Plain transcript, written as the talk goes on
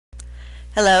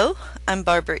Hello, I'm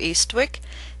Barbara Eastwick,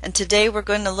 and today we're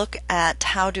going to look at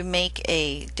how to make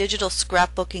a digital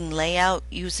scrapbooking layout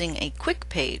using a quick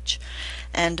page.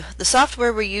 And the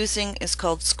software we're using is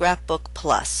called Scrapbook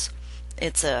Plus.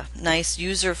 It's a nice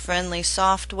user-friendly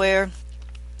software,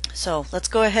 so let's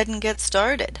go ahead and get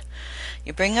started.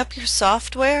 You bring up your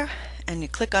software and you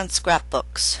click on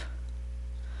Scrapbooks.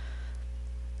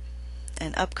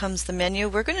 And up comes the menu.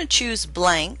 We're going to choose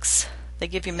blanks. They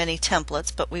give you many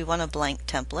templates, but we want a blank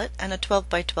template and a 12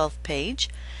 by 12 page,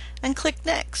 and click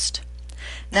Next.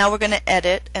 Now we're going to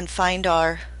edit and find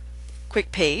our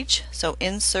quick page. So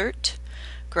Insert,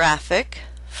 Graphic,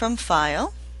 from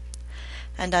File,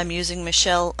 and I'm using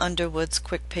Michelle Underwood's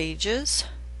Quick Pages.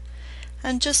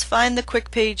 And just find the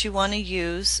quick page you want to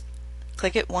use,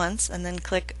 click it once, and then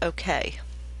click OK.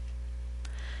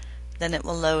 Then it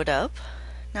will load up.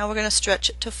 Now we're going to stretch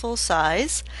it to full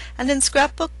size, and in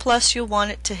Scrapbook Plus you'll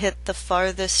want it to hit the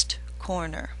farthest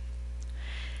corner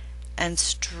and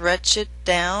stretch it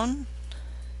down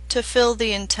to fill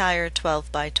the entire 12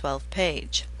 by 12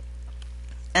 page.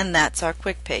 And that's our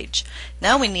quick page.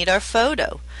 Now we need our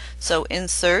photo. So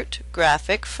Insert,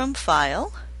 Graphic, from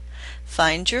File,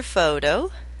 find your photo,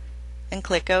 and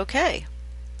click OK.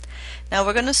 Now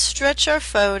we're going to stretch our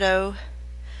photo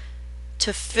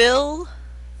to fill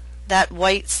that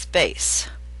white space,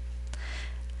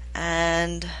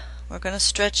 and we're going to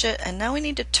stretch it, and now we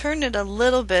need to turn it a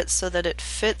little bit so that it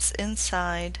fits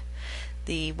inside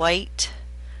the white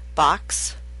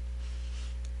box,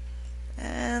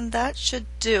 and that should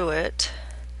do it.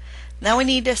 Now we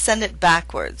need to send it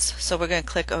backwards, so we're going to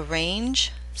click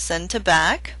Arrange, Send to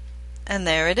Back, and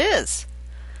there it is.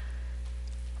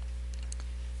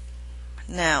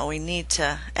 Now we need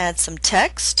to add some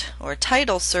text, or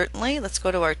title certainly. Let's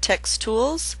go to our text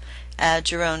tools,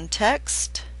 add your own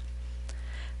text,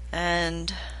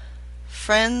 and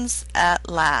Friends at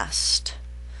Last.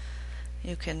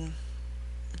 You can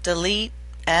delete,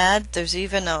 add, there's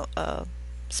even a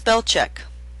spell check.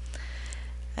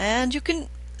 And you can,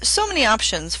 so many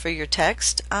options for your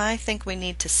text. I think we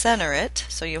need to center it,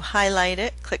 so you highlight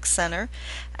it, click center,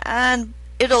 and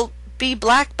it'll be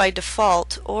black by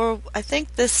default, or I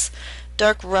think this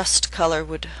dark rust color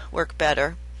would work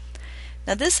better.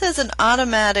 Now this has an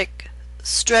automatic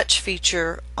stretch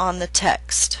feature on the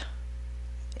text.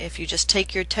 If you just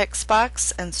take your text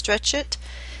box and stretch it,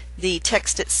 the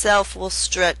text itself will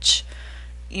stretch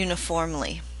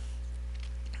uniformly.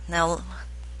 Now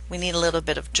we need a little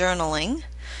bit of journaling.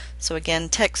 So again,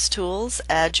 text tools,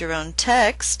 add your own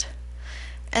text,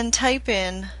 and type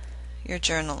in your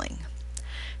journaling.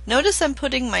 Notice I'm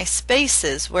putting my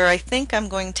spaces where I think I'm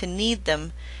going to need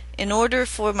them in order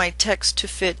for my text to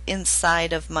fit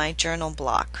inside of my journal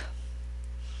block.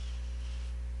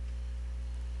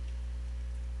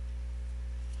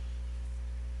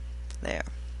 There.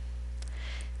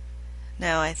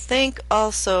 Now I think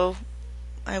also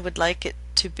I would like it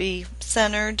to be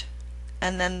centered,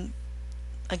 and then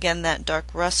again that dark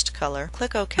rust color.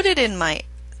 Click OK. Put it in my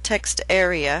text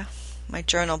area, my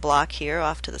journal block here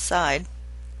off to the side.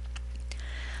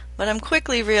 But I'm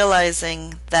quickly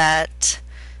realizing that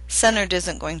centered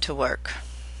isn't going to work.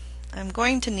 I'm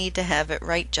going to need to have it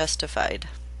right justified.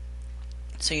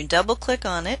 So you double click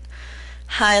on it,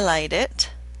 highlight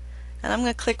it, and I'm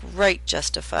going to click right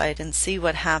justified and see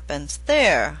what happens.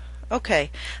 There. Okay.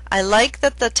 I like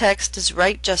that the text is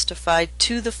right justified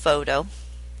to the photo,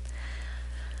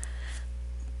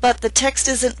 but the text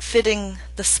isn't fitting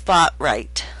the spot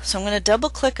right. So I'm going to double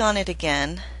click on it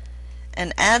again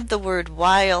and add the word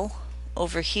while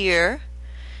over here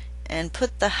and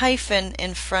put the hyphen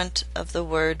in front of the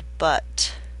word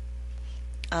but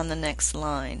on the next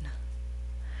line.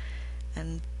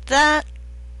 And that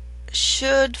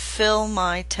should fill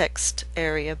my text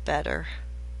area better.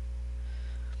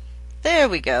 There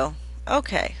we go.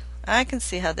 Okay, I can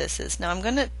see how this is. Now I'm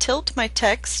going to tilt my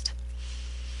text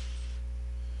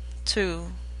to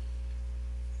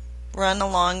run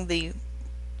along the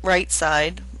right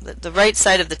side. The right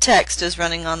side of the text is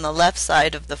running on the left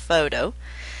side of the photo,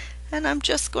 and I'm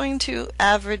just going to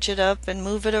average it up and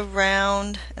move it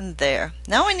around, and there.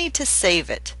 Now I need to save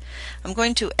it. I'm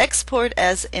going to export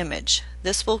as image.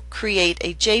 This will create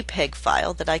a JPEG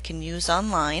file that I can use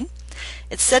online.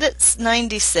 It's set at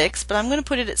 96, but I'm going to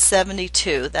put it at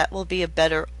 72. That will be a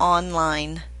better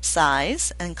online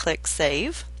size, and click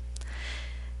Save.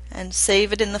 And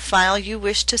save it in the file you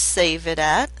wish to save it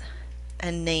at,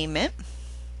 and name it.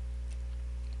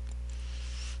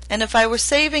 And if I were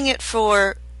saving it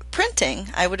for printing,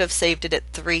 I would have saved it at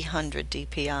 300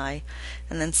 dpi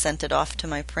and then sent it off to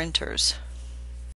my printers.